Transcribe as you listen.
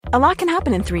A lot can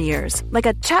happen in 3 years, like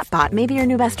a chatbot may be your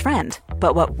new best friend.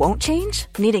 But what won't change?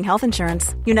 Needing health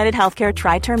insurance. United Healthcare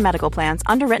Tri-Term Medical Plans,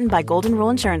 underwritten by Golden Rule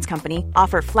Insurance Company,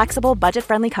 offer flexible,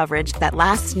 budget-friendly coverage that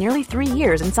lasts nearly 3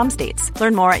 years in some states.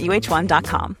 Learn more at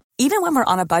uh1.com. Even when we're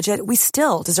on a budget, we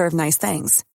still deserve nice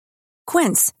things.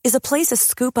 Quince is a place to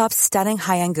scoop up stunning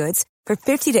high-end goods for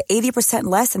 50 to 80%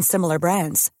 less than similar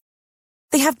brands.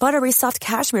 They have buttery soft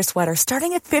cashmere sweaters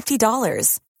starting at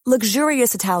 $50,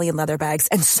 luxurious Italian leather bags,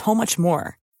 and so much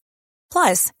more.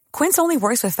 Plus, Quince only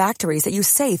works with factories that use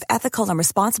safe, ethical, and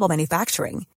responsible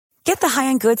manufacturing. Get the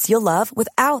high-end goods you'll love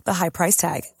without the high price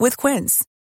tag with Quince.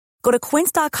 Go to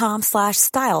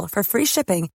quince.com/style for free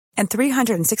shipping and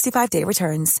 365-day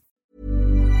returns.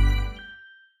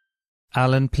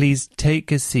 Alan, please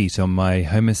take a seat on my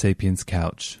Homo sapiens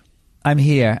couch. I'm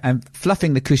here. I'm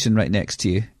fluffing the cushion right next to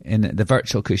you, in the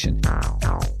virtual cushion.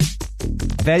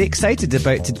 Very excited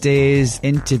about today's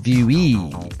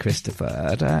interviewee,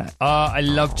 Christopher. I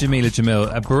love Jameela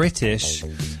Jamil, a British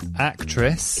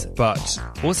actress, but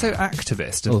also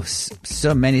activist. Oh,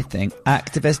 so many things.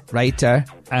 Activist, writer.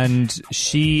 And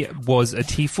she was a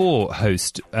T4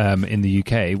 host in the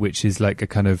UK, which is like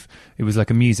it was like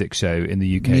a music show in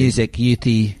the UK. Music,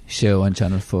 youthy show on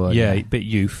Channel 4. Yeah, bit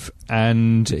youth.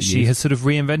 And she has sort of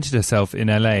reinvented herself in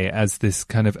LA as this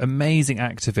kind of amazing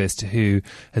activist who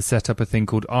has set up a thing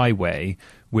called iWay,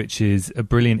 which is a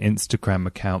brilliant Instagram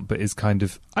account, but is kind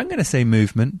of, I'm going to say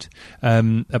movement,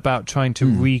 about trying to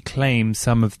reclaim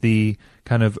some of the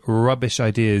kind of rubbish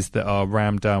ideas that are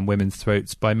rammed down women's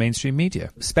throats by mainstream media.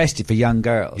 Especially for young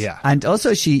girls. Yeah. And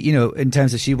also she, in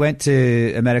terms of, she went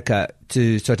to America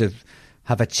to sort of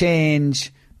have a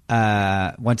change,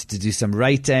 wanted to do some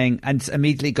writing, and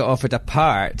immediately got offered a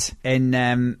part in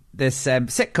this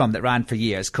sitcom that ran for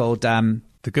years called...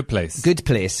 The Good Place. Good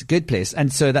Place.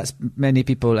 And so that's, many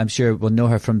people I'm sure will know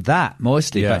her from that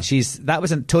mostly, but that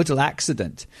was a total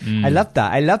accident. I love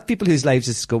that. I love people whose lives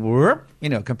just go,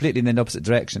 completely in the opposite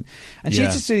direction. And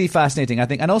she's just really fascinating, I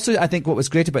think. And also, I think what was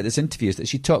great about this interview is that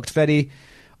she talked very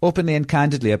openly and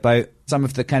candidly about some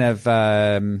of the kind of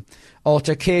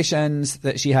altercations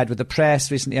that she had with the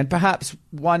press recently, and perhaps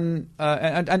one,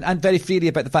 and very freely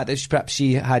about the fact that perhaps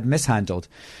she had mishandled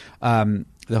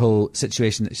the whole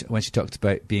situation when she talked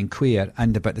about being queer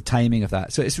and about the timing of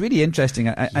that. So it's really interesting.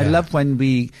 I love when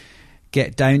we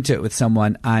get down to it with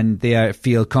someone and they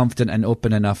feel confident and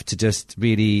open enough to just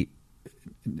really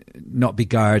not be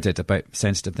guarded about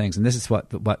sensitive things. And this is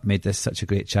what made this such a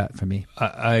great chat for me.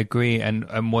 I agree.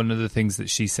 And one of the things that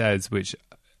she says, which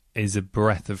is a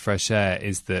breath of fresh air,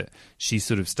 is that she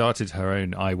sort of started her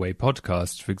own iWay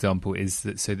podcast, for example, is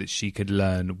that so that she could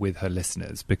learn with her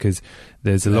listeners, because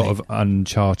there's a lot of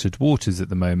uncharted waters at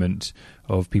the moment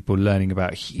of people learning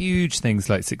about huge things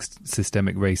like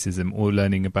systemic racism, or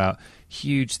learning about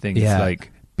huge things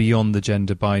like beyond the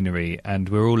gender binary, and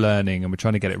we're all learning and we're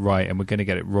trying to get it right and we're going to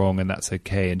get it wrong, and that's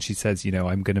okay. And she says,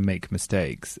 I'm going to make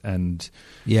mistakes, and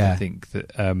I think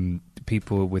that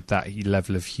people with that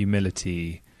level of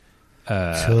humility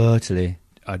totally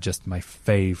are just my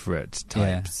favourite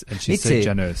types. And she's so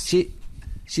generous.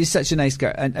 She's such a nice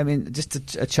girl, and I mean, just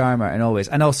a charmer, and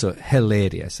also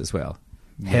hilarious as well.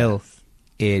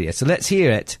 Hilarious. So let's hear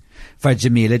it for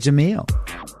Jameela Jamil.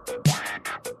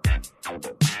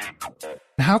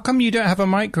 How come you don't have a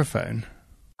microphone?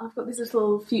 I've got these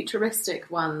little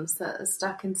futuristic ones that are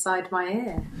stuck inside my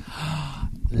ear.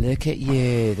 Look at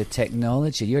you, the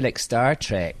technology. You're like Star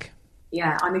Trek.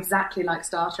 Yeah, I'm exactly like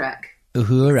Star Trek.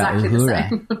 Uhura, exactly Uhura.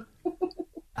 The same.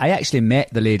 I actually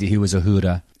met the lady who was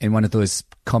Uhura in one of those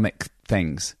comic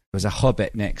things. There was a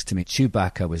hobbit next to me.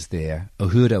 Chewbacca was there.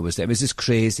 Uhura was there. It was just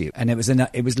crazy. And it was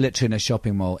literally in a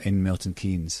shopping mall in Milton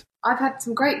Keynes. I've had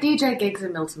some great DJ gigs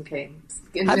in Milton Keynes.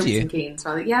 Keynes,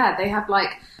 rather. Yeah, they have I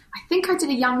think I did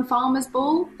a Young Farmers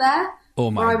Ball there. Oh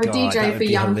my God, where I would DJ for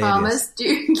young hilarious.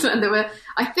 farmers. And there were,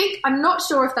 I'm not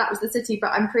sure if that was the city,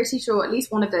 but I'm pretty sure at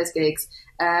least one of those gigs,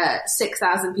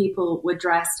 6,000 people were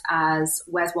dressed as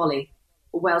Where's Wally?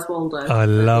 Or Where's Waldo? I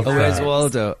love that. Where's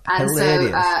Waldo? And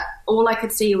hilarious. So all I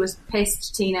could see was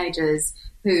pissed teenagers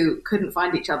who couldn't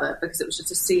find each other because it was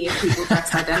just a sea of people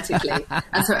dressed identically.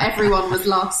 And so everyone was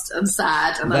lost and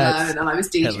sad and alone, and I was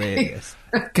DJing.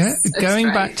 Going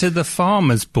back to the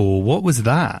Farmers Ball, what was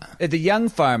that? The Young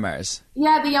Farmers.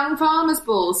 Yeah, the Young Farmers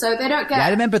Ball. So they don't get... Yeah, I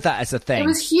remember that as a thing. It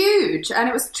was huge, and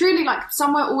it was truly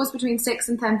somewhere always between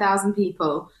 6,000 and 10,000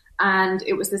 people. And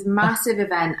it was this massive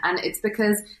event, and it's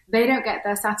because they don't get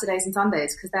their Saturdays and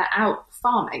Sundays because they're out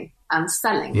farming and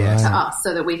selling to us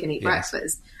so that we can eat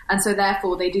breakfast. And so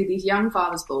therefore they do these Young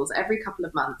Farmers Balls every couple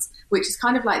of months, which is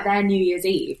kind of like their New Year's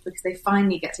Eve, because they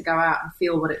finally get to go out and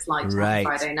feel what it's like to have a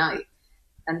Friday night.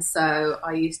 And so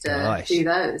I used to do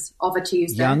those of a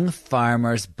Tuesday. Young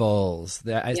farmers' balls.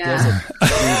 There's a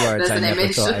few words I never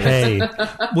thought I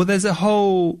would. Well, there's a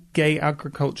whole gay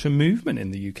agriculture movement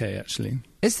in the UK, actually.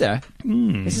 Is there?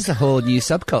 This is a whole new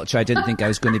subculture I didn't think I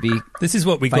was going to be. This is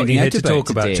what we got you here to talk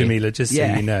about, Jamila, just so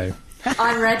you know.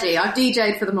 I'm ready. I've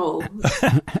DJ'd for them all.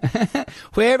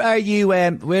 Where are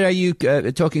you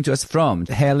talking to us from?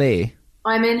 LA?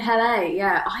 I'm in LA,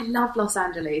 yeah. I love Los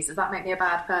Angeles. Does that make me a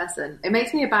bad person? It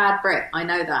makes me a bad Brit. I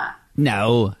know that.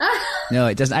 No,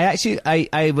 it doesn't.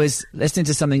 I was listening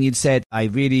to something you'd said. I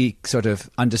really sort of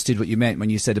understood what you meant when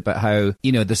you said about how,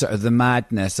 the sort of the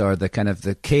madness or the kind of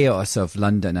the chaos of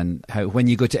London, and how when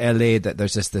you go to LA that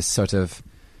there's just this sort of,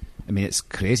 I mean, it's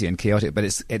crazy and chaotic,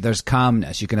 but there's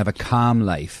calmness. You can have a calm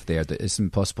life there that is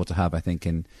impossible to have, I think,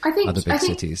 in other big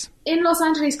cities. In Los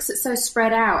Angeles, because it's so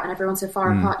spread out and everyone's so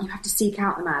far apart, you have to seek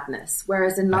out the madness.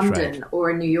 Whereas in London or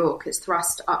in New York, it's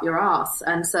thrust up your arse.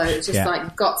 And so it's just like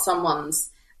you've got someone's,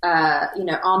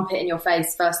 armpit in your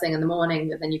face first thing in the morning,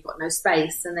 but then you've got no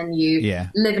space. And then you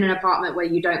live in an apartment where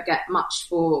you don't get much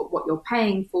for what you're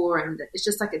paying for. And it's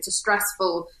just like, it's a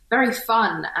stressful, very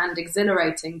fun and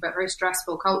exhilarating, but very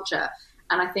stressful culture.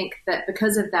 And I think that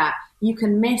because of that, you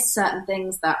can miss certain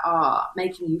things that are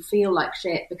making you feel like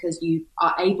shit because you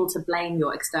are able to blame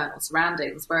your external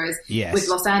surroundings. Whereas with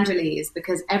Los Angeles,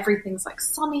 because everything's like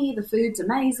sunny, the food's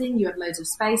amazing, you have loads of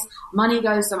space, money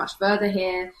goes so much further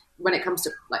here when it comes to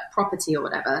like property or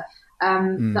whatever,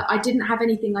 that I didn't have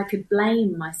anything I could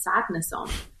blame my sadness on.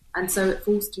 And so it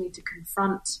forced me to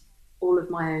confront all of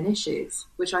my own issues,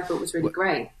 which I thought was really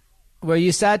great. Were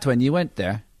you sad when you went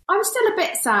there? I'm still a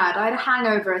bit sad. I had a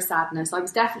hangover of sadness. I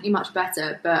was definitely much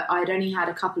better, but I'd only had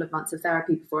a couple of months of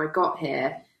therapy before I got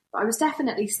here. But I was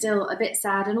definitely still a bit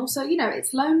sad. And also,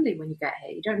 it's lonely when you get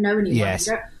here. You don't know anyone. Yes.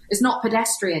 It's not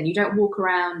pedestrian. You don't walk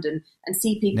around and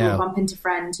see people bump into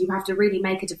friends. You have to really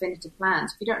make a definitive plan.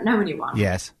 So if you don't know anyone.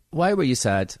 Yes. Why were you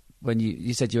sad when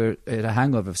you said you had a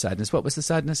hangover of sadness? What was the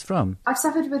sadness from? I've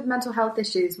suffered with mental health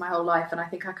issues my whole life. And I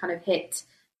think I kind of hit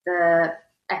the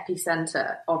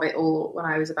epicenter of it all when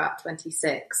I was about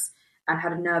 26 and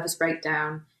had a nervous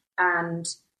breakdown and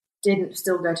didn't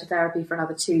still go to therapy for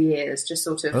another 2 years, just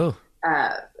sort of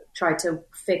tried to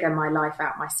figure my life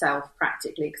out myself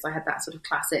practically, because I had that sort of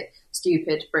classic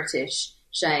stupid British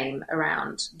shame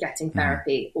around getting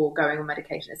therapy or going on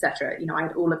medication, etc. I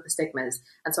had all of the stigmas.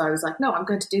 And so I was like, no, I'm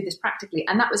going to do this practically.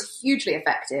 And that was hugely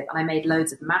effective. And I made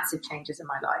loads of massive changes in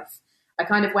my life. I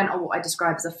kind of went on what I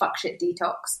describe as a fuck shit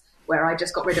detox, where I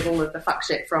just got rid of all of the fuck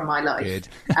shit from my life,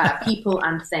 people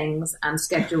and things and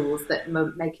schedules that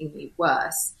were making me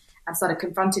worse, and started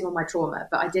confronting all my trauma.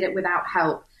 But I did it without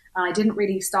help. And I didn't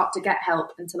really start to get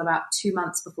help until about 2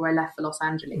 months before I left for Los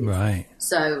Angeles. Right.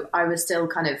 So I was still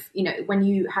kind of, when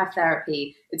you have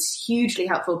therapy, it's hugely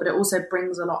helpful, but it also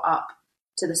brings a lot up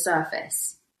to the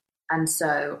surface. And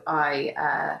so I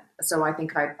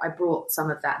think I brought some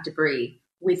of that debris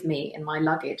with me in my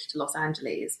luggage to Los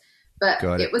Angeles. But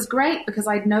it was great because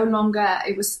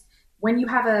when you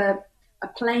have a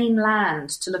plain land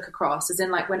to look across, as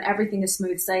in like when everything is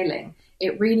smooth sailing,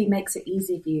 it really makes it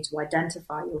easy for you to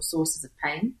identify your sources of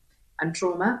pain and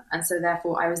trauma. And so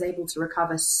therefore I was able to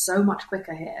recover so much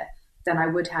quicker here than I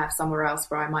would have somewhere else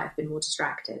where I might have been more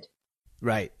distracted.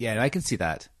 Right. Yeah, I can see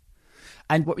that.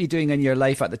 And what were you doing in your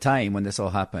life at the time when this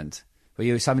all happened? Were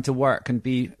you having to work and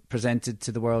be presented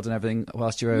to the world and everything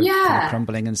whilst you were kind of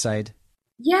crumbling inside?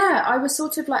 Yeah, I was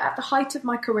sort of like at the height of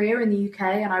my career in the UK,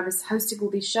 and I was hosting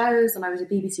all these shows, and I was a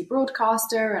BBC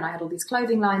broadcaster, and I had all these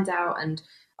clothing lines out, and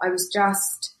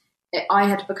I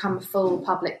had become a full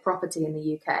public property in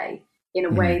the UK in a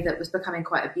way that was becoming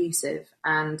quite abusive,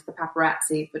 and the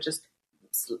paparazzi were just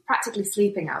practically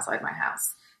sleeping outside my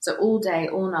house. So all day,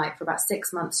 all night for about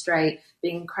 6 months straight,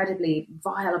 being incredibly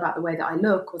vile about the way that I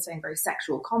look or saying very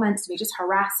sexual comments to me, just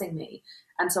harassing me.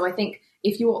 And so I think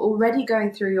if you're already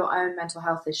going through your own mental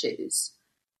health issues,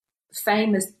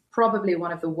 fame is probably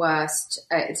one of the worst.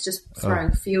 It's just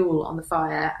throwing fuel on the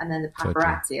fire. And then the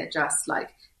paparazzi are just like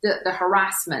the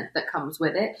harassment that comes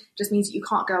with it just means that you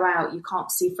can't go out, you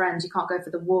can't see friends, you can't go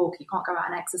for the walk, you can't go out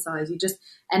and exercise, you just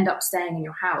end up staying in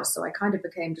your house. So I kind of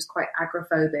became just quite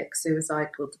agoraphobic,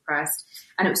 suicidal, depressed.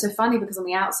 And it was so funny because on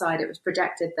the outside it was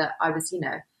projected that I was,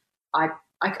 I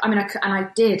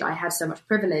had so much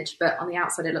privilege, but on the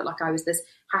outside it looked like I was this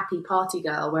happy party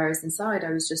girl, whereas inside I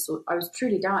was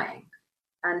truly dying.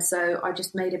 And so I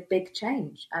just made a big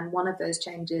change. And one of those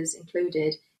changes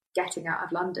included getting out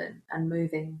of London and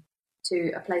moving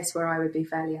to a place where I would be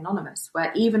fairly anonymous, where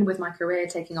even with my career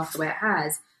taking off the way it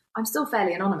has, I'm still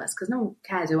fairly anonymous because no one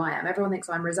cares who I am. Everyone thinks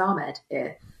I'm Riz Ahmed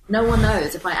here. No one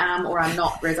knows if I am or I'm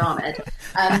not Riz Ahmed.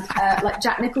 And like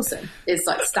Jack Nicholson is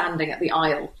like standing at the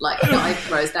aisle, like the eye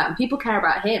throws down. People care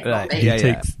about him, not me.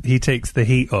 He takes the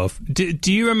heat off.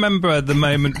 Do you remember the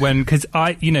moment when? Because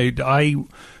I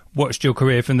watched your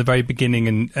career from the very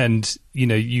beginning, and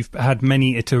you've had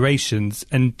many iterations.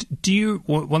 And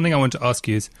one thing I want to ask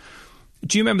you is,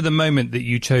 do you remember the moment that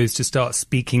you chose to start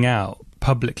speaking out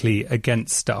publicly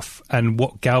against stuff, and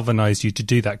what galvanized you to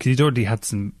do that? Because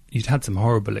you'd had some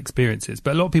horrible experiences,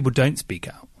 but a lot of people don't speak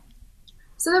out.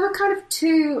 So there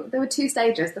were two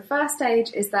stages. The first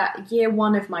stage is that year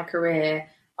one of my career,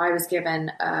 I was given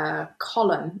a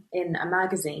column in a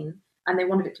magazine, and they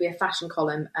wanted it to be a fashion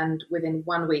column. And within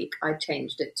 1 week, I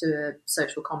changed it to a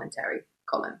social commentary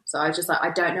column. So I was just like,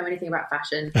 I don't know anything about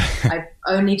fashion. I've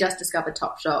only just discovered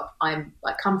Topshop. I'm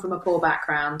like, come from a poor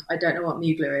background. I don't know what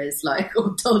Mugler is, like,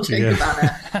 or Dolce &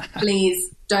 Gabbana.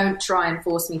 Please don't try and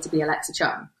force me to be Alexa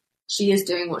Chung. She is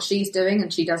doing what she's doing,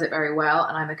 and she does it very well.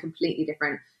 And I'm a completely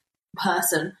different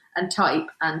person and type.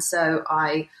 And so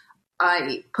I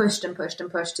pushed and pushed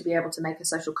and pushed to be able to make a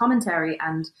social commentary,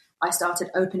 and I started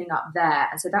opening up there.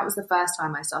 And so that was the first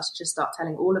time I started to start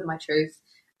telling all of my truth,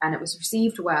 and it was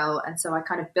received well. And so I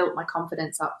kind of built my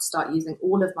confidence up to start using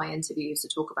all of my interviews to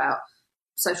talk about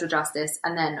social justice.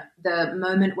 And then the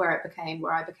moment where I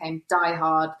became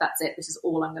diehard, that's it, this is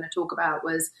all I'm going to talk about,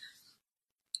 was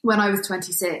when I was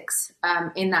 26.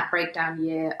 In that breakdown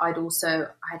year, I'd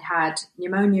had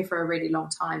pneumonia for a really long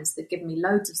time. So they'd given me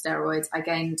loads of steroids. I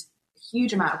gained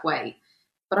huge amount of weight,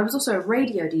 but I was also a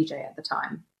radio DJ at the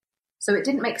time. So it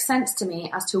didn't make sense to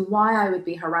me as to why I would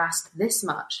be harassed this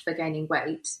much for gaining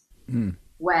weight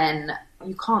when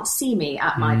you can't see me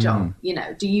at my job.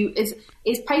 Is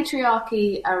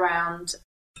patriarchy around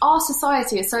our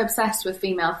society is so obsessed with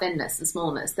female thinness and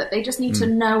smallness that they just need to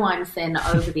know I'm thin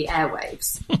over the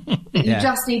airwaves. You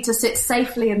just need to sit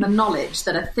safely in the knowledge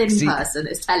that a thin person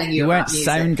is telling you about music.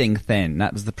 You weren't sounding thin.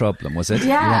 That was the problem, was it?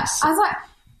 Yeah.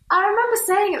 I remember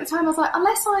saying at the time, I was like,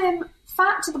 unless I am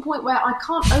fat to the point where I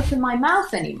can't open my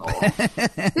mouth anymore,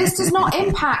 this does not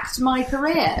impact my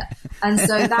career. And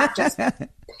so that just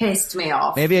pissed me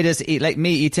off. Maybe I just eat, like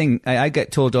me eating, I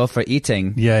get told off for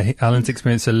eating. Yeah, Alan's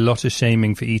experienced a lot of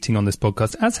shaming for eating on this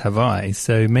podcast, as have I.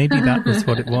 So maybe that was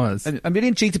what it was. I'm really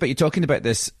intrigued about you talking about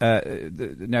this,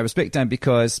 the nervous breakdown,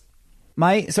 because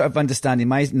my sort of understanding,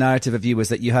 my narrative of you was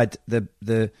that you had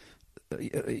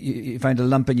you found a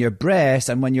lump in your breast,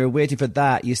 and when you were waiting for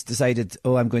that, you decided,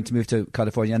 I'm going to move to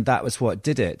California, and that was what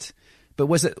did it.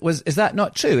 But is that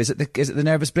not true? Is it the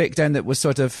nervous breakdown that was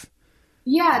sort of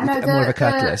more of a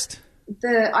catalyst?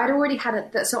 I'd already had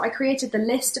it. So I created the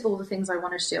list of all the things I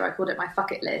wanted to do. I called it my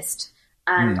fuck it list,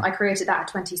 and I created that at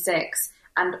 26.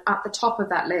 And at the top of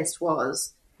that list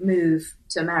was move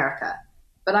to America,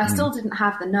 but I still didn't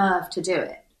have the nerve to do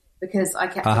it, because I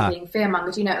kept on being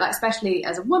fearmongered, like especially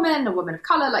as a woman of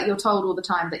color, like you're told all the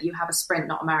time that you have a sprint,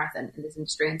 not a marathon in this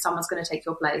industry, and someone's going to take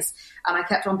your place. And I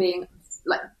kept on being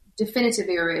like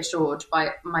definitively reassured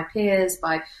by my peers,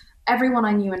 by everyone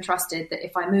I knew and trusted, that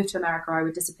if I moved to America, I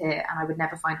would disappear and I would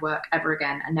never find work ever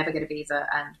again and never get a visa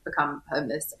and become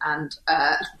homeless and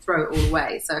throw it all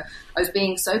away. So I was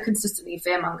being so consistently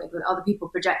fearmongered with other people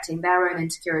projecting their own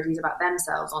insecurities about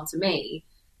themselves onto me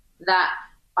that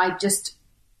I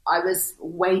was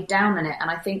weighed down in it. And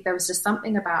I think there was just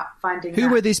something about finding Who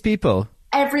were these people?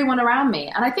 Everyone around me.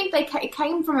 And I think it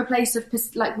came from a place of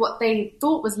like what they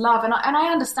thought was love. And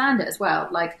I understand it as well.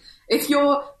 Like if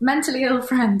your mentally ill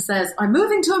friend says, I'm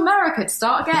moving to America to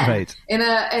start again in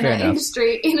an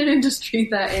industry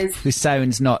that is... Who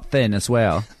sounds not thin as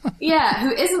well. Yeah,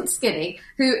 who isn't skinny,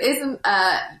 who isn't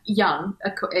young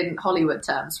in Hollywood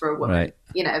terms for a woman.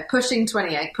 Right. Pushing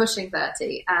 28, pushing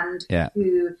 30, and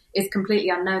who is completely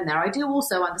unknown there. I do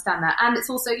also understand that. And it's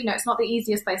also, it's not the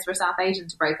easiest place for a South Asian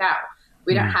to break out.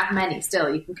 We don't have many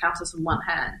still. You can count us on one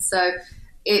hand. So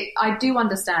I do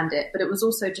understand it, but it was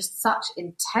also just such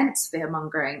intense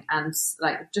fear-mongering and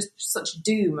like just such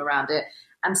doom around it.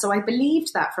 And so I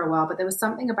believed that for a while, but there was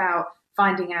something about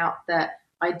finding out that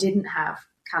I didn't have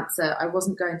cancer. I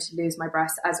wasn't going to lose my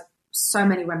breast, as so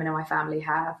many women in my family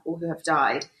have or who have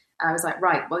died. And I was like,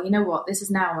 right, well, you know what? This is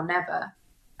now or never.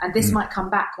 And this might come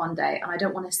back one day. And I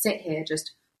don't want to sit here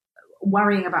just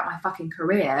worrying about my fucking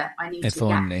career. I need to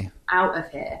get out of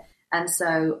here. And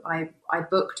so I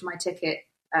booked my ticket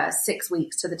 6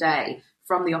 weeks to the day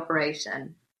from the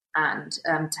operation and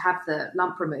to have the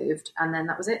lump removed. And then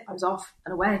that was it. I was off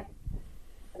and away.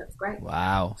 And it was great.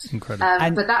 Wow.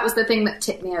 Incredible. But that was the thing that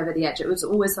tipped me over the edge. It was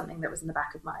always something that was in the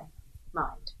back of my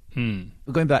mind.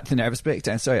 We're going back to nervous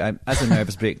breakdown. Sorry, I'm as a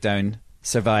nervous breakdown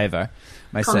survivor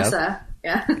myself. Connoisseur,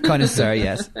 yeah. Connoisseur,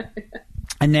 yes.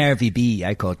 A nervy bee,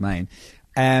 I called mine.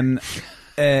 I'm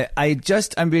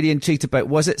really intrigued about,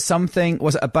 was it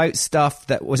about stuff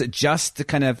was it just the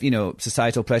kind of,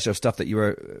 societal pressure of stuff that you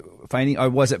were finding? Or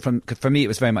was it for me, it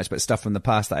was very much about stuff from the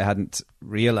past that I hadn't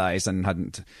realised and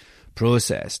hadn't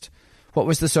processed. What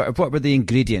were the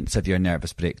ingredients of your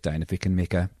nervous breakdown, if we can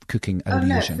make a cooking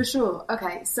allusion? Oh, no, for sure.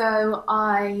 Okay, so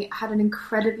I had an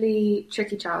incredibly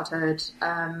tricky childhood,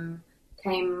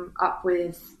 came up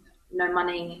with no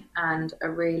money and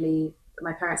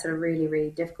my parents had a really,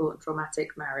 really difficult and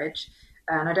traumatic marriage.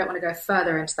 And I don't want to go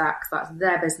further into that because that's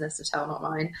their business to tell, not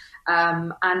mine.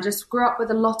 And just grew up with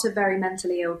a lot of very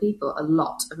mentally ill people, I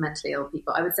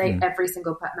would say every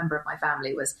single member of my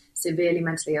family was severely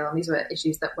mentally ill. And these were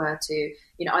issues that were to,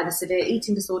 either severe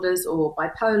eating disorders or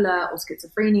bipolar or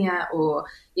schizophrenia or,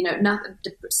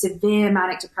 severe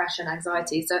manic depression,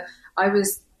 anxiety. So I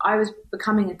was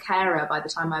becoming a carer by the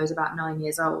time I was about 9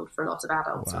 years old for a lot of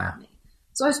adults around me.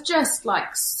 So I was just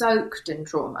like soaked in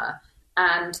trauma.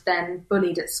 And then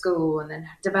bullied at school, and then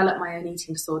developed my own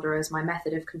eating disorder as my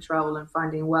method of control and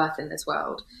finding worth in this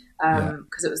world.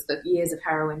 Because it was the years of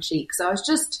heroin chic. So I was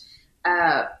just,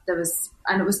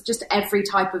 it was just every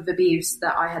type of abuse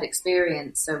that I had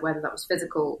experienced. So whether that was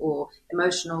physical or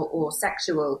emotional or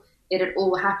sexual, it had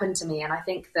all happened to me. And I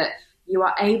think that you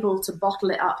are able to bottle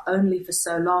it up only for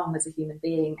so long as a human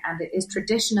being. And it is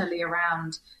traditionally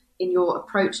around in your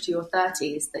approach to your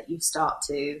 30s that you start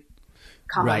to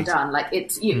come undone. Like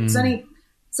it's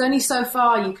only so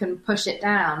far you can push it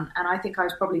down. And I think I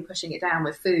was probably pushing it down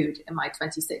with food in my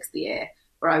 26th year,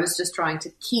 where I was just trying to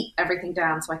keep everything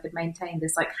down so I could maintain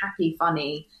this like happy,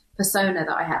 funny persona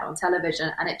that I had on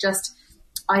television. And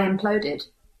I imploded,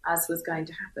 as was going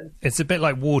to happen. It's a bit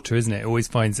like water, isn't it? It always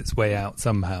finds its way out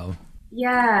somehow.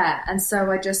 Yeah. And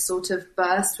so I just sort of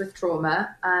burst with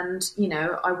trauma and,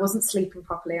 I wasn't sleeping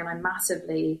properly, and I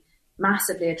massively,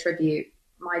 massively attribute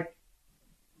my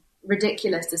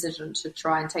ridiculous decision to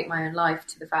try and take my own life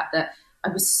to the fact that I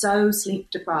was so sleep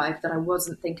deprived that I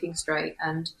wasn't thinking straight.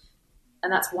 And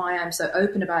that's why I'm so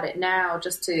open about it now,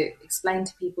 just to explain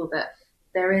to people that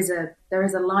there is a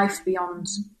life beyond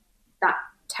that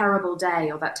terrible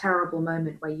day or that terrible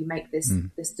moment where you make this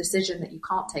decision that you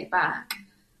can't take back.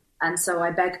 And so I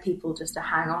beg people just to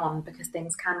hang on, because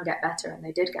things can get better, and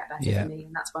they did get better for me.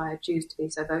 And that's why I choose to be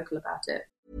so vocal about it.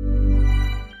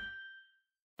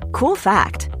 Cool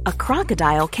fact, a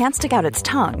crocodile can't stick out its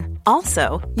tongue.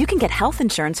 Also, you can get health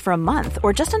insurance for a month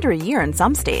or just under a year in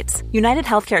some states. United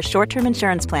Healthcare short-term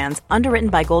insurance plans, underwritten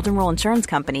by Golden Rule Insurance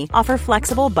Company, offer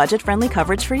flexible, budget-friendly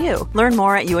coverage for you. Learn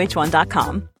more at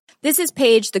UH1.com. This is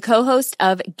Paige, the co-host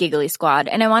of Giggly Squad,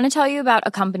 and I want to tell you about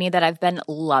a company that I've been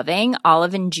loving,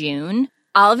 Olive & June.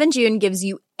 Olive & June gives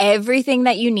you everything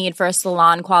that you need for a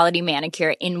salon-quality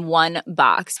manicure in one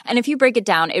box. And if you break it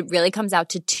down, it really comes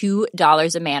out to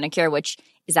 $2 a manicure, which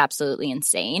is absolutely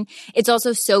insane. It's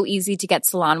also so easy to get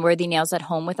salon-worthy nails at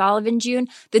home with Olive & June.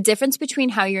 The difference between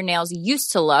how your nails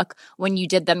used to look when you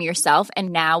did them yourself and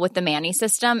now with the Mani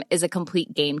system is a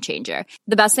complete game changer.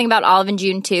 The best thing about Olive &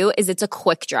 June, too, is it's a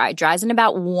quick dry. Dries in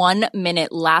about 1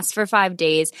 minute, lasts for 5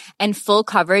 days, and full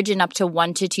coverage in up to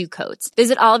 1 to 2 coats.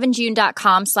 Visit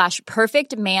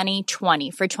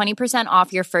oliveandjune.com/perfectmani20 for 20%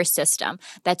 off your first system.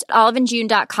 That's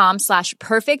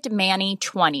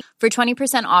oliveandjune.com/perfectmani20 for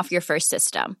 20% off your first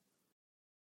system.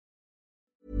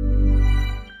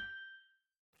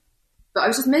 But I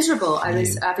was just miserable. I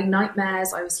was having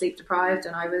nightmares. I was sleep deprived,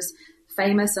 and I was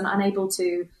famous and unable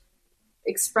to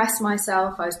express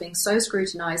myself. I was being so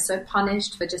scrutinized, so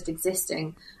punished for just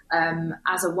existing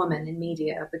as a woman in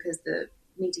media, because the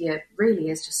media really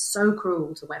is just so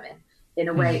cruel to women in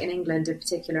a way, in England in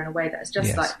particular, in a way that is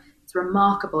just like, it's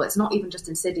remarkable. It's not even just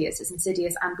insidious. It's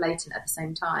insidious and blatant at the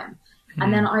same time.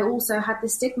 And then I also had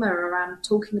this stigma around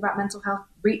talking about mental health,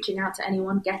 reaching out to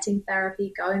anyone, getting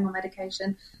therapy, going on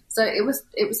medication. So it was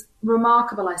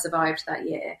remarkable I survived that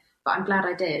year, but I'm glad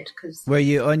I did. Cause were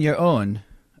you on your own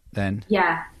then?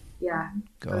 Yeah.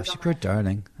 Gosh, you poor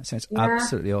darling. That sounds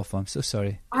absolutely awful. I'm so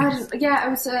sorry.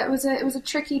 It was a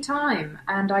tricky time,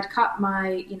 and I'd cut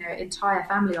my entire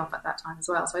family off at that time as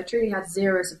well. So I truly had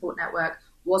zero support network.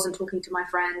 Wasn't talking to my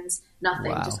friends.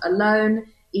 Nothing. Wow. Just alone,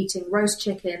 eating roast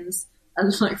chickens. And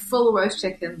like full roast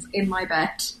chickens in my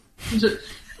bed,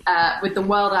 with the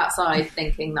world outside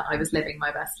thinking that I was living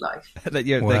my best life. That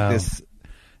you're like this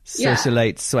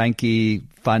socialite, swanky,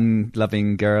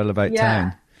 fun-loving girl about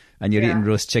town, and you're eating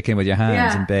roast chicken with your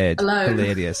hands in bed. Alone.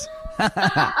 Hilarious.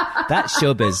 That's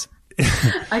showbiz.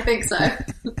 I think so.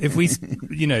 If we,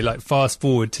 fast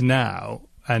forward to now,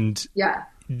 and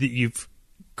you've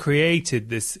created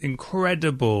this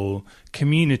incredible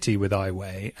community with I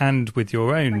Weigh and with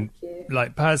your own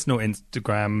like personal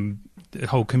Instagram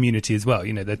whole community as well.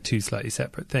 You know, they're two slightly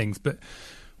separate things. But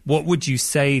what would you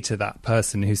say to that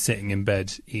person who's sitting in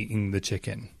bed eating the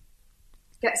chicken?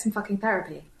 Get some fucking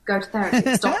therapy. Go to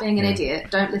therapy. Stop being an idiot.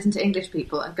 Don't listen to English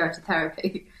people and go to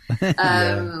therapy.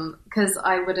 Because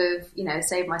I would have, you know,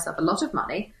 saved myself a lot of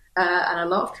money and a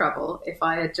lot of trouble if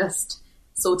I had just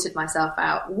sorted myself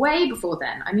out way before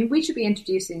then. I mean, we should be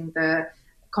introducing the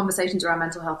conversations around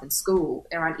mental health in school,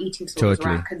 around eating disorders,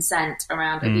 around consent,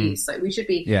 around abuse. So we should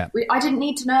be... I didn't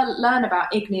need to learn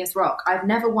about igneous rock. I've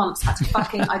never once had to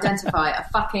fucking identify a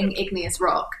fucking igneous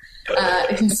rock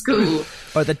in school.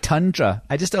 Or the tundra.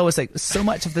 I just always like so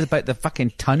much of this about the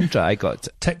fucking tundra. I got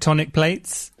tectonic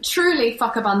plates. Truly,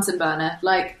 fuck a Bunsen burner.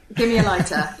 Like, give me a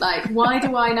lighter. Like, why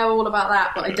do I know all about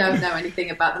that, but I don't know anything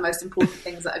about the most important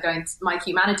things that are my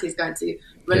humanity is going to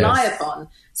rely upon?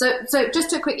 So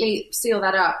just to quickly seal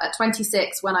that up, at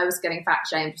 26, when I was getting fat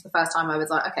shamed, was the first time I was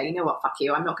like, okay, you know what? Fuck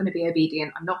you. I'm not going to be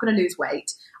obedient. I'm not going to lose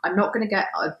weight. I'm not going to get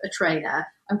a trainer.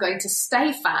 I'm going to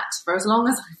stay fat for as long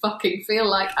as I fucking feel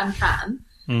like and can.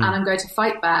 And I'm going to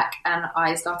fight back. And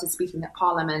I started speaking at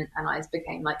Parliament and I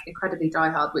became like incredibly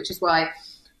diehard, which is why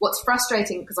what's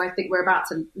frustrating, because I think we're about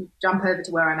to jump over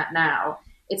to where I'm at now.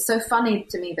 It's so funny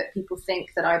to me that people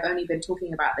think that I've only been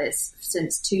talking about this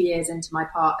since 2 years into my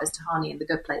part as Tahani in The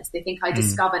Good Place. They think I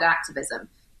discovered activism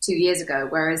 2 years ago,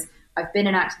 whereas I've been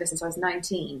an activist since I was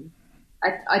 19.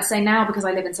 I'd say now, because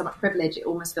I live in so much privilege, it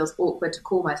almost feels awkward to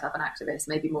call myself an activist,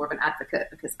 maybe more of an advocate,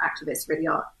 because activists really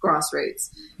are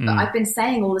grassroots. But I've been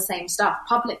saying all the same stuff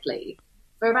publicly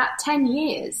for about 10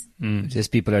 years.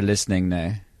 Just people are listening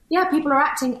now. Yeah, people are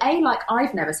acting, like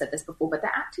I've never said this before, but they're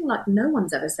acting like no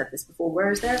one's ever said this before,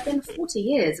 whereas there have been 40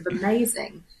 years of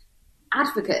amazing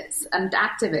advocates and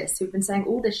activists who've been saying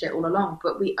all this shit all along,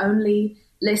 but we only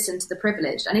listen to the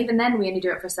privileged. And even then, we only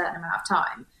do it for a certain amount of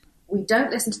time. We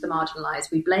don't listen to the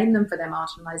marginalised. We blame them for their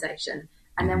marginalisation.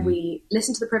 And then we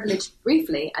listen to the privileged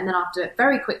briefly, and then after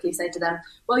very quickly say to them,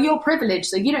 well, you're privileged,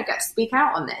 so you don't get to speak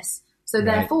out on this. So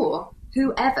therefore,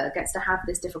 whoever gets to have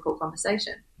this difficult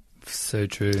conversation. So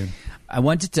true. I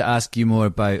wanted to ask you more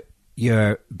about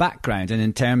your background, and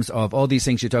in terms of all these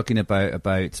things you're talking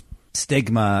about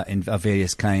stigma of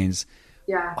various kinds,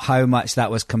 how much that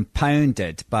was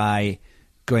compounded by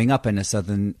growing up in a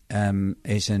Southern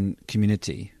Asian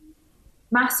community.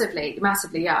 Massively,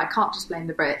 yeah. I can't just blame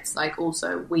the Brits. Like,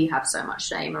 also, we have so much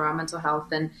shame around mental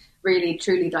health, and really,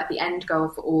 truly, like the end goal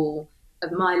for all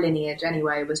of my lineage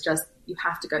anyway was just, you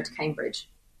have to go to Cambridge.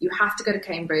 You have to go to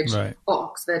Cambridge or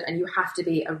Oxford, and you have to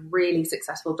be a really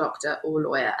successful doctor or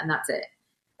lawyer, and that's it.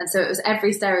 And so it was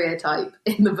every stereotype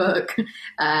in the book,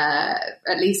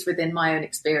 at least within my own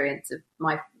experience of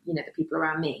the people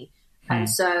around me. And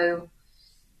so,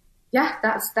 yeah,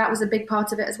 that was a big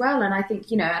part of it as well. And I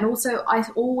think, and also I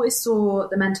always saw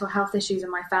the mental health issues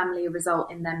in my family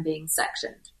result in them being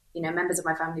sectioned. Members of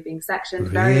my family being sectioned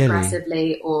very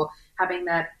aggressively, or having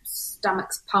their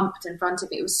stomachs pumped in front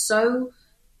of me. It was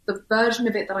the version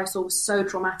of it that I saw was so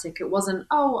traumatic. It wasn't,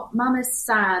 oh, mum is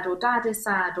sad or dad is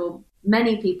sad, or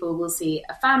many people will see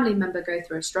a family member go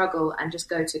through a struggle and just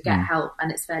go to get help,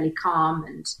 and it's fairly calm,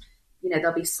 and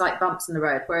there'll be slight bumps in the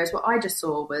road. Whereas what I just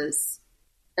saw was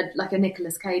like a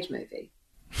Nicolas Cage movie.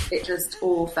 It just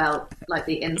all felt like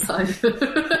the inside.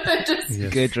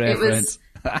 Good reference.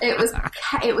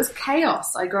 It was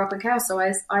chaos. I grew up in chaos, so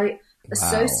I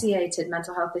associated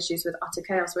mental health issues with utter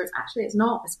chaos, where it's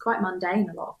not. It's quite mundane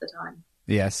a lot of the time.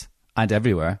 Yes, and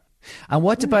everywhere. And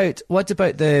what about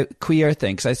the queer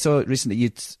thing? Because I saw recently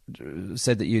you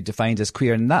said that you defined as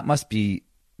queer, and that must be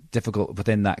difficult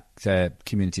within that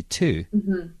community too.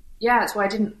 Mm-hmm. Yeah, that's why I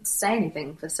didn't say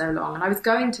anything for so long, and I was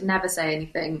going to never say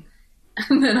anything,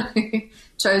 and then I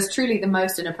chose truly the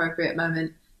most inappropriate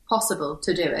moment possible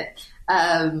to do it.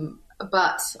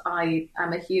 But I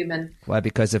am a human. Why?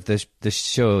 Because of the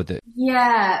show that...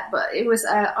 Yeah, but it was...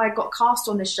 I got cast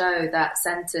on a show that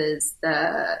centres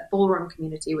the ballroom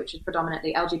community, which is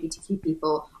predominantly LGBTQ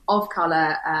people of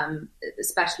colour,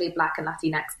 especially Black and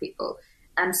Latinx people.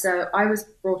 And so I was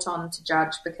brought on to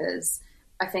judge because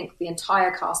I think the entire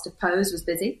cast of Pose was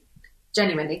busy.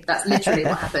 Genuinely, that's literally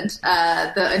what happened.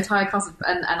 The entire cast of...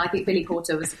 And I think Billy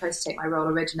Porter was supposed to take my role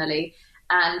originally.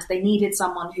 And they needed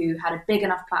someone who had a big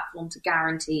enough platform to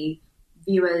guarantee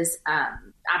viewers,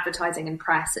 advertising and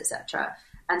press, etc.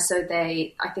 And so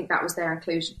I think that was their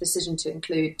decision to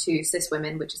include two cis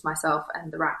women, which is myself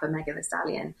and the rapper Megan Thee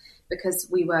Stallion, because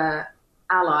we were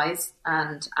allies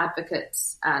and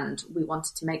advocates, and we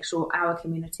wanted to make sure our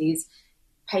communities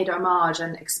paid homage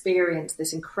and experienced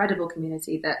this incredible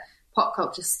community that pop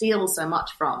culture steals so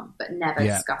much from, but never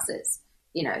discusses.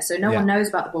 You know, so no one knows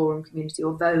about the ballroom community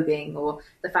or voguing, or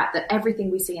the fact that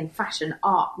everything we see in fashion,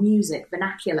 art, music,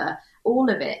 vernacular, all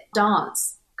of it,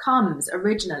 dance, comes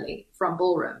originally from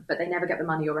ballroom, but they never get the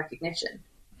money or recognition.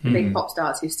 The big pop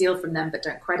stars who steal from them but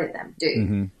don't credit them do.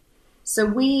 Mm-hmm. So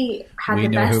we had the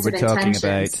best of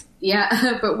intentions.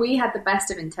 Yeah, but we had the best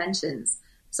of intentions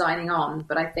signing on.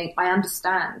 But I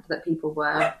understand that people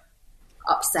were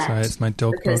upset. Sorry, it's my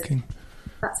dog barking.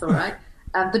 That's all right.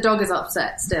 The dog is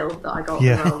upset still that I got the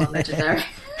role on Legendary.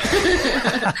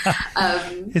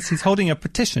 He's holding a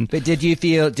petition. But did you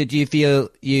feel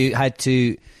you had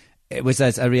to? It was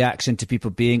as a reaction to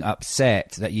people being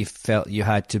upset that you felt you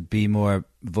had to be more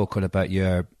vocal about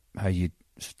how you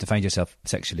defined yourself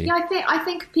sexually. Yeah, I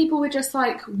think people were just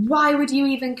like, why would you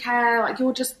even care? Like,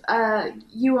 you're just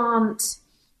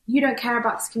you don't care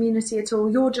about this community at all.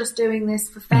 You're just doing this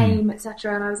for fame,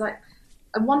 etc. And I was like,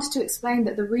 I wanted to explain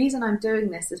that the reason I'm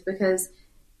doing this is because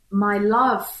my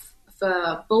love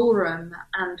for ballroom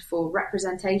and for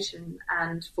representation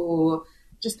and for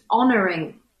just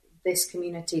honouring this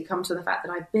community comes from the fact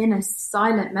that I've been a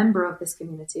silent member of this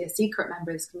community, a secret member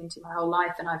of this community my whole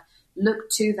life, and I've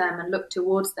looked to them and looked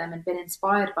towards them and been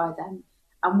inspired by them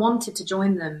and wanted to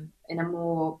join them in a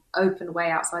more open way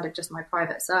outside of just my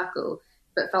private circle,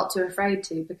 but felt too afraid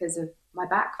to because of my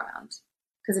background,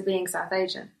 because of being South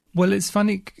Asian. Well, it's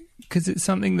funny because it's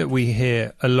something that we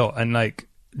hear a lot, and like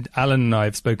Alan and I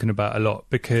have spoken about a lot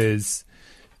because,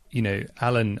 you know,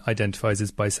 Alan identifies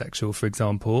as bisexual, for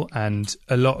example, and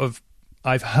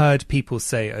I've heard people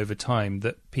say over time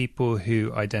that people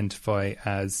who identify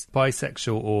as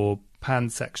bisexual or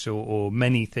pansexual or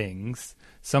many things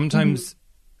sometimes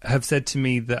have said to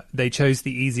me that they chose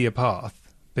the easier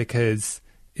path because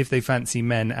if they fancy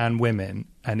men and women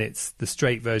and it's the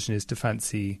straight version is to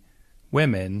fancy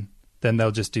women, then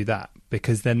they'll just do that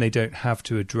because then they don't have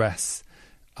to address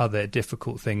other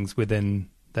difficult things within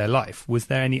their life. Was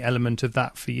there any element of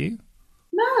that for you?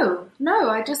 No,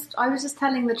 I was just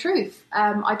telling the truth.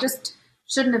 I just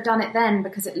shouldn't have done it then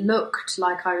because it looked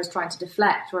like I was trying to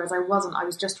deflect, whereas I wasn't. I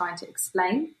was just trying to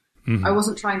explain. Mm-hmm. I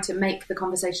wasn't trying to make the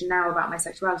conversation now about my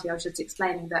sexuality. I was just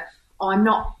explaining that, I'm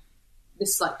not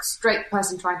this like straight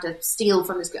person trying to steal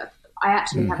from this girl. I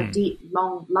actually have a deep,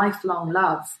 long, lifelong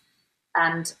love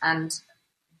and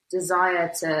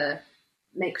desire to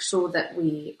make sure that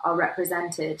we are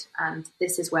represented, and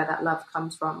this is where that love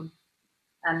comes from.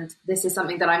 And this is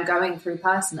something that I'm going through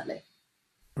personally.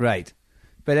 Right.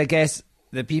 But I guess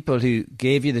the people who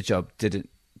gave you the job didn't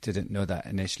know that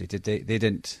initially, did they? They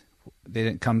didn't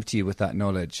come to you with that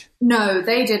knowledge. No,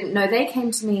 they didn't. No, they came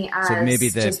to me as so maybe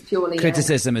the just purely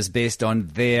criticism is based on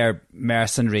their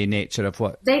mercenary nature of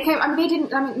what they came. I mean, they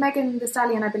didn't. I mean, Megan Thee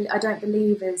Stallion, I don't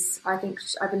believe is. I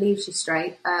believe she's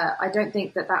straight. I don't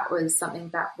think that was something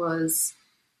that was.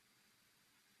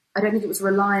 I don't think it was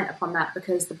reliant upon that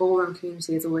because the ballroom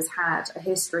community has always had a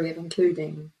history of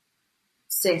including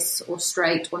cis or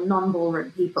straight or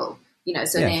non-ballroom people. You know,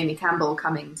 so Naomi Campbell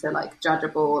coming to like judge a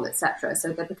ball, etc.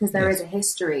 So that because there is a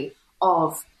history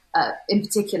of, in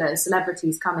particular,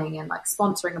 celebrities coming and like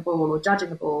sponsoring a ball or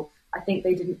judging a ball, I think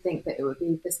they didn't think that it would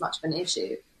be this much of an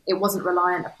issue. It wasn't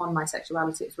reliant upon my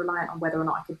sexuality. It was reliant on whether or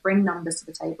not I could bring numbers to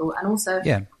the table. And also,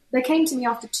 they came to me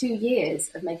after 2 years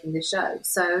of making this show.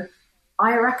 So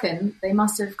I reckon they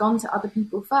must have gone to other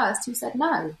people first who said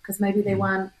no, because maybe they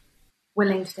weren't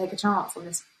willing to take a chance on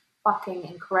this fucking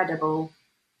incredible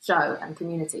show and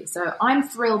community. So I'm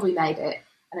thrilled we made it,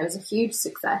 and it was a huge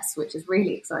success, which is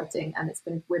really exciting. And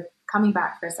we're coming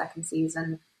back for a second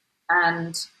season,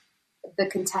 and the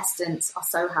contestants are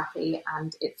so happy.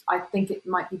 And I think it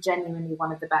might be genuinely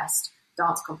one of the best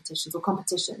dance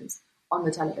competitions on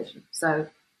the television. So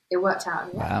it worked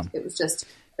out in the end. It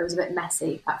was a bit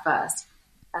messy at first.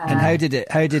 And how did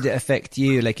it affect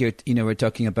you? Like we're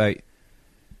talking about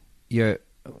your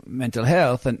mental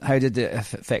health, and how did it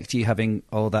affect you having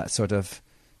all that sort of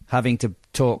having to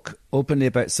talk openly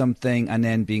about something and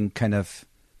then being kind of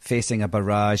facing a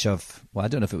barrage of, well, I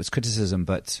don't know if it was criticism,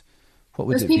 but what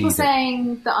would it be? There's people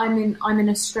saying that I'm in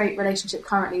a straight relationship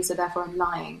currently, so therefore I'm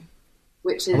lying,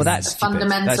 which is that's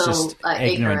fundamental that's just ignorant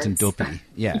ignorance. And dopey.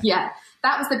 Yeah. Yeah,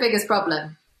 that was the biggest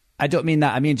problem. I don't mean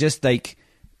that. I mean just like,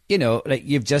 like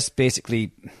you've just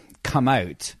basically come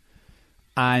out,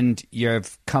 and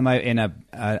you've come out in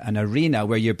an arena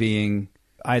where you're being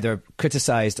either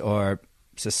criticised or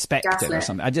suspected Gaslit. or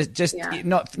something. I just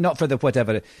not for the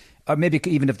whatever, or maybe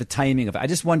even of the timing of it. I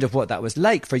just wonder what that was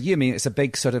like for you. I mean, it's a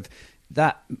big sort of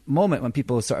that moment when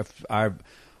people sort of are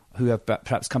who have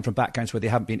perhaps come from backgrounds where they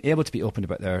haven't been able to be open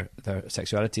about their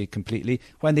sexuality completely,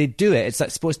 when they do it, it's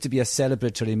like supposed to be a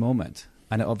celebratory moment.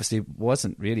 And it obviously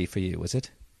wasn't really for you, was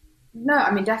it? No,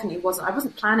 I mean, definitely wasn't. I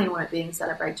wasn't planning on it being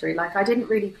celebratory. Like, I didn't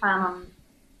really plan on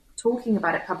talking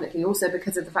about it publicly, also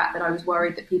because of the fact that I was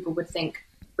worried that people would think,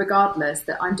 regardless,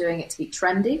 that I'm doing it to be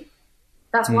trendy.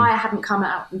 That's why I hadn't come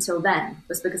out until then,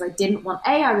 was because I didn't want,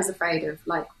 I was afraid of,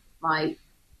 like, my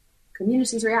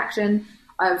community's reaction.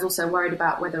 I was also worried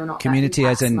about whether or not community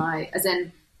as in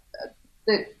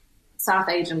the South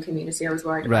Asian community. I was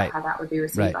worried about how that would be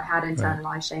received. I had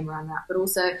internalized shame around that, but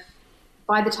also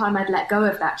by the time I'd let go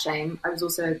of that shame, I was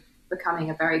also becoming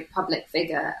a very public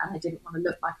figure, and I didn't want to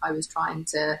look like I was trying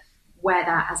to wear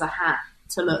that as a hat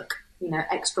to look,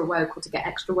 extra woke, or to get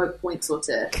extra woke points, or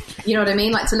to, you know what I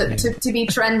mean? Like to look, to be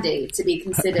trendy, to be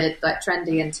considered like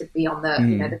trendy, and to be on the,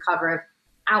 the cover of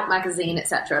Out magazine,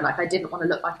 etc. Like I didn't want to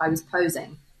look like I was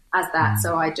posing as that.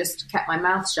 So I just kept my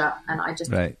mouth shut, and I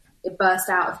just, it burst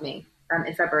out of me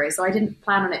in February. So I didn't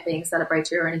plan on it being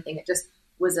celebratory or anything. It just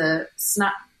was a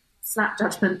snap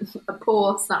judgment, a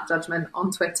poor snap judgment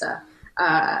on Twitter,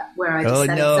 where I just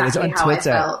said exactly how I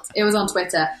felt. It was on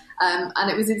Twitter. And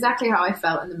it was exactly how I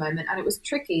felt in the moment. And it was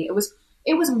tricky. It was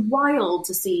wild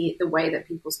to see the way that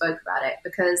people spoke about it,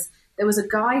 because there was a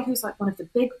guy who's like one of the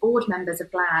big board members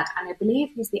of GLAAD, and I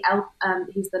believe he's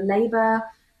the Labour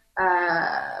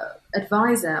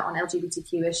advisor on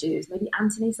LGBTQ issues, maybe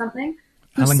Anthony something,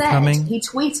 who Alan said, Cumming. he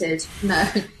tweeted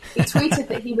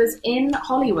that he was in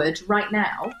Hollywood right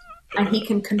now, and he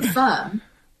can confirm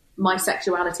my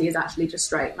sexuality is actually just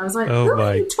straight. And I was like, oh who my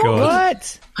are you talking? God.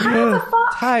 What? How the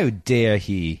fuck? How dare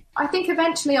he? I think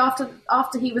eventually after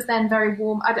he was then very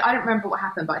warm, I don't remember what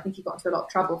happened, but I think he got into a lot of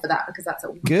trouble for that, because that's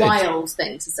a wild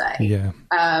thing to say. Yeah.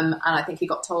 And I think he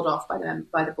got told off by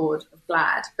the board of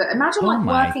GLAAD. But imagine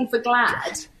working for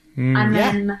GLAAD and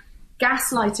then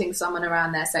gaslighting someone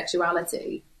around their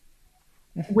sexuality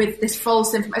with this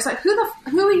false information. It's like,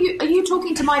 who are you? Are you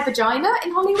talking to my vagina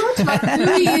in Hollywood? Like,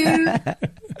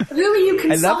 who are you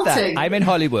consulting? I love that. I'm in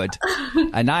Hollywood,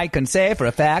 and I can say for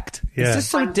a fact, it's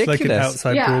just so ridiculous. Like an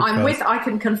outside broadcast. I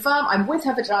can confirm I'm with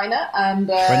her vagina, and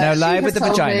we're now live with the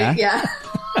vagina.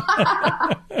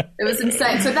 It was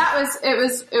insane. So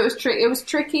it was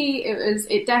tricky.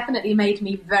 It definitely made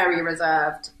me very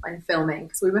reserved in filming,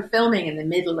 because we were filming in the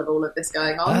middle of all of this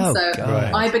going on.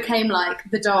 I became like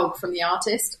the dog from The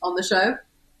Artist on the show,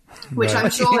 which I'm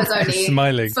sure has only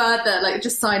smiling further, like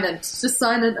just silent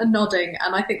and nodding.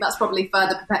 And I think that's probably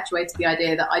further perpetuated the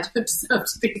idea that I don't deserve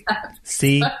to be there.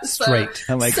 See, straight.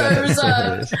 Oh my God.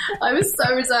 Reserved. I was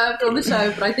so reserved on the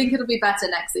show, but I think it'll be better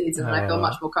next season, and I feel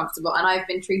much more comfortable. And I've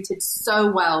been treated so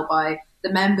well by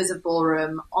the members of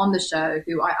Ballroom on the show,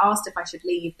 who I asked if I should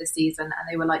leave this season, and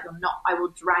they were like, "You're not. I will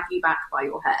drag you back by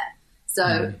your hair."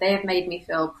 So they have made me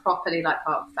feel properly like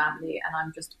part of the family, and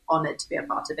I'm just honoured to be a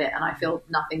part of it. And I feel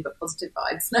nothing but positive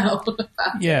vibes now.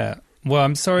 Yeah. Well,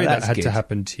 I'm sorry that had good to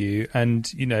happen to you. And,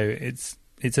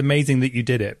 it's amazing that you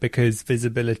did it, because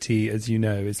visibility, as you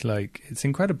know, is like, it's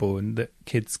incredible. And that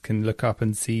kids can look up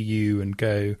and see you and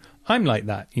go, I'm like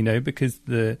that, because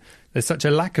there's such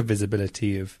a lack of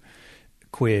visibility of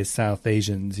queer South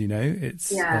Asians,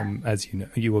 It's, as you know,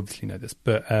 you obviously know this,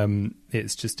 but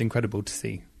it's just incredible to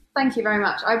see. Thank you very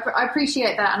much. I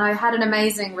appreciate that. And I had an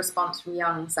amazing response from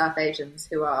young South Asians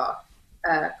who are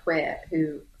queer,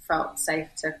 who felt safe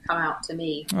to come out to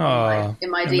me in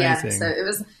my DM. So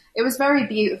it was very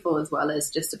beautiful, as well as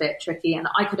just a bit tricky. And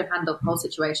I could have handled the whole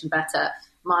situation better.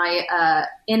 My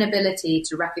inability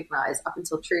to recognise up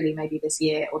until truly maybe this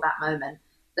year, or that moment,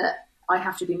 that I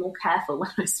have to be more careful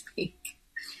when I speak,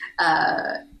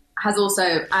 has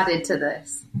also added to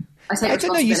this. I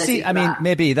don't know. You see, I mean,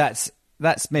 maybe that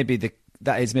is maybe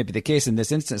the case in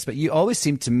this instance, but you always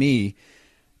seem to be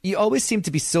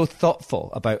so thoughtful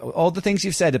about all the things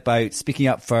you've said about speaking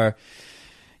up for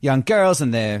young girls,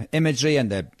 and the imagery,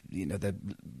 and the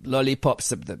lollipops,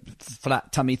 the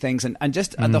flat tummy things, and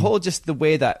just and the whole, just the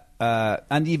way that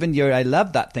and even I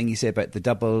love that thing you say about the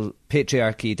double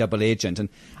patriarchy, double agent, and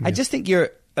I just think you're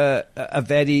a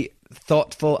very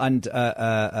thoughtful and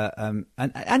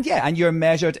you're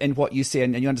measured in what you say,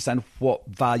 and you understand what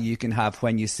value you can have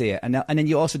when you say it, and then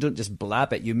you also don't just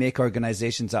blab it. You make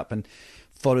organizations up and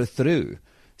follow through.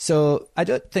 So I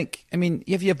don't think, I mean,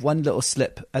 if you have one little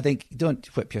slip, I think don't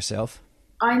whip yourself.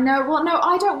 I know. Well, no,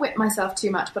 I don't whip myself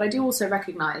too much, but I do also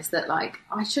recognize that, like,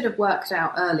 I should have worked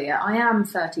out earlier. I am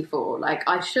 34. Like,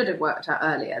 I should have worked out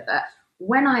earlier that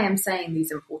when I am saying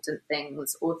these important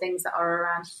things, or things that are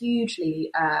around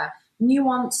hugely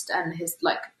nuanced and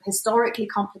historically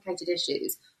complicated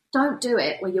issues, don't do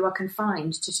it where you are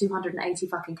confined to 280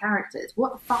 fucking characters.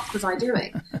 What the fuck was I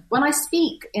doing? When I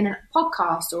speak in a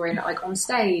podcast or in like on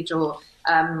stage or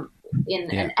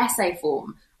in an essay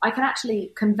form, I can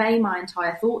actually convey my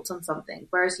entire thoughts on something,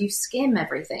 whereas you skim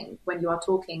everything when you are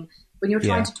talking, when you're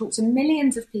trying to talk to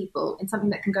millions of people in something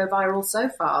that can go viral so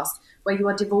fast, where you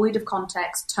are devoid of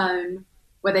context, tone,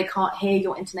 where they can't hear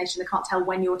your intonation, they can't tell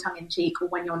when you're tongue-in-cheek or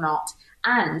when you're not.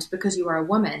 And because you are a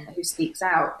woman who speaks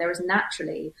out, there is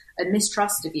naturally a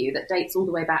mistrust of you that dates all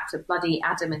the way back to bloody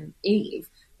Adam and Eve,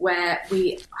 where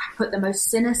we put the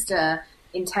most sinister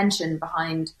intention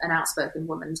behind an outspoken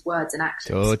woman's words and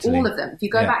actions. Totally. All of them. If you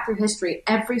go back through history,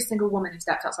 every single woman who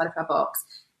stepped outside of her box,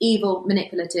 evil,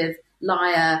 manipulative,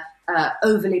 liar,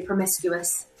 overly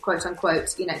promiscuous, quote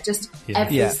unquote, just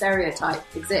every stereotype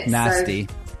exists. Nasty.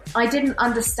 So I didn't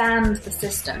understand the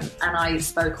system and I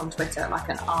spoke on Twitter like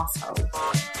an arsehole.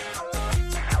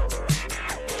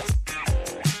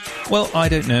 Well, I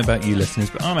don't know about you listeners,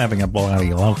 but I'm having a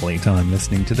bloody lovely time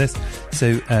listening to this.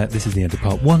 So this is the end of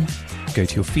part 1. Go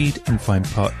to your feed and find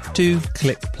part 2,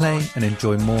 click play and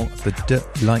enjoy more of the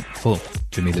delightful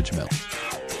Jameela Jamil.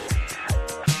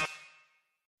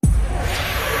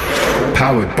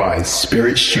 Powered by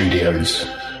Spirit Studios.